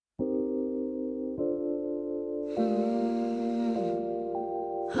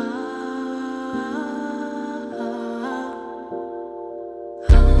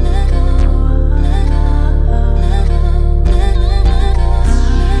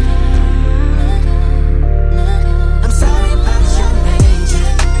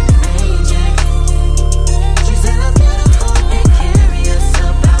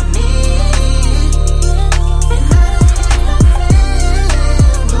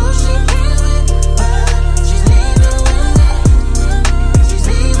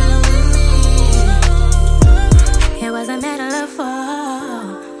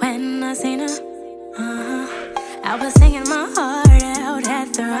I was singing my heart out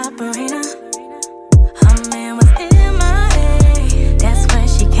at the operator. Her man was MIA. That's when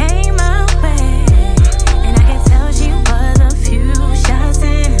she came my way, and I could tell she was a few shots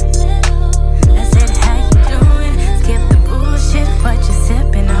in. I said, how you doing? Skip the bullshit, what you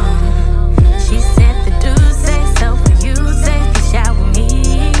sipping on? She said the dude say so, for you take a shot with me.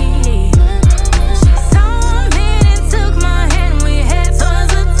 She saw me and took my hand, we head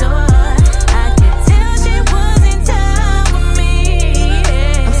towards the door. I could tell she wasn't down with me.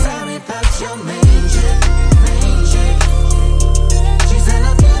 I'm sorry about your main chick. She's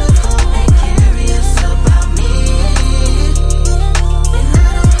hella beautiful and curious about me, and I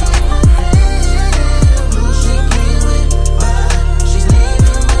don't give a damn who she came with, but she's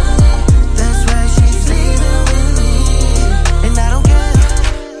leaving with me. That's right, she's leaving with me, and I don't care.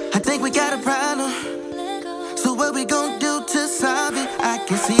 I think we got a problem, so what we gon' do to solve it? I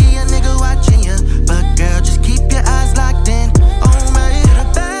can see a nigga watching you, but girl, just keep your eyes locked in. Oh my, you're the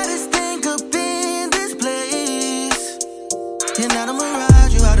baddest thing up in this place. You're not a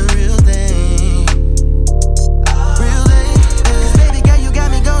mirage, you are the real thing. Real thing. 'Cause baby girl, you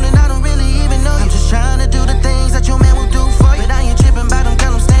got me going and I don't really even know you. I'm just trying to do the things that your man will do for you, but I ain't tripping about them,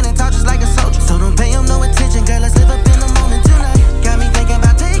 girl, I'm standing tall just like a soldier. So don't pay him no attention, girl, let's live up in the moment tonight. Got me thinking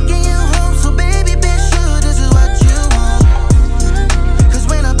about taking you home, so baby, be sure this is what you want. 'Cause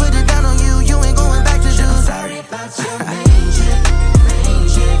when I put it down on you, you ain't going back to you. I'm sorry about your main chick.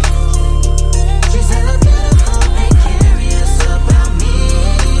 She's hella beautiful and curious about me,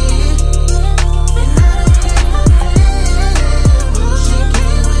 and I don't give a damn who she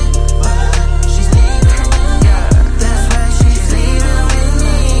came with, but she's leaving with me. That's right, she's leaving with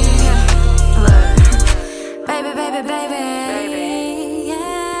me. Look, baby,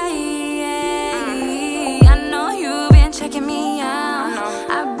 yeah. I know you've been checking me out.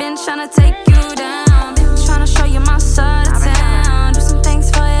 I've been trying to take you down, been trying to show you my side of town. Do some things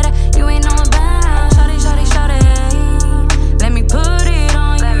for you that you ain't know about. Shawty, let me put it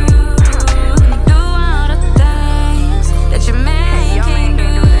on you. Let me do all the things that your man can't do.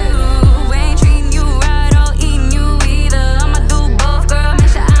 Ain't treating you right or eating you either. I'ma do both, girl,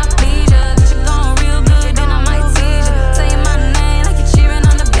 make sure I please ya. Get you going real good, then I might tease ya. Say my name like you're cheering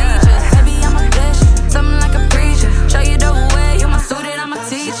on the bleachers. Baby, I'ma bless you, something like a preacher. Show you the way, you're my student, I'm a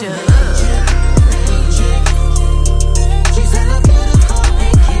teacher.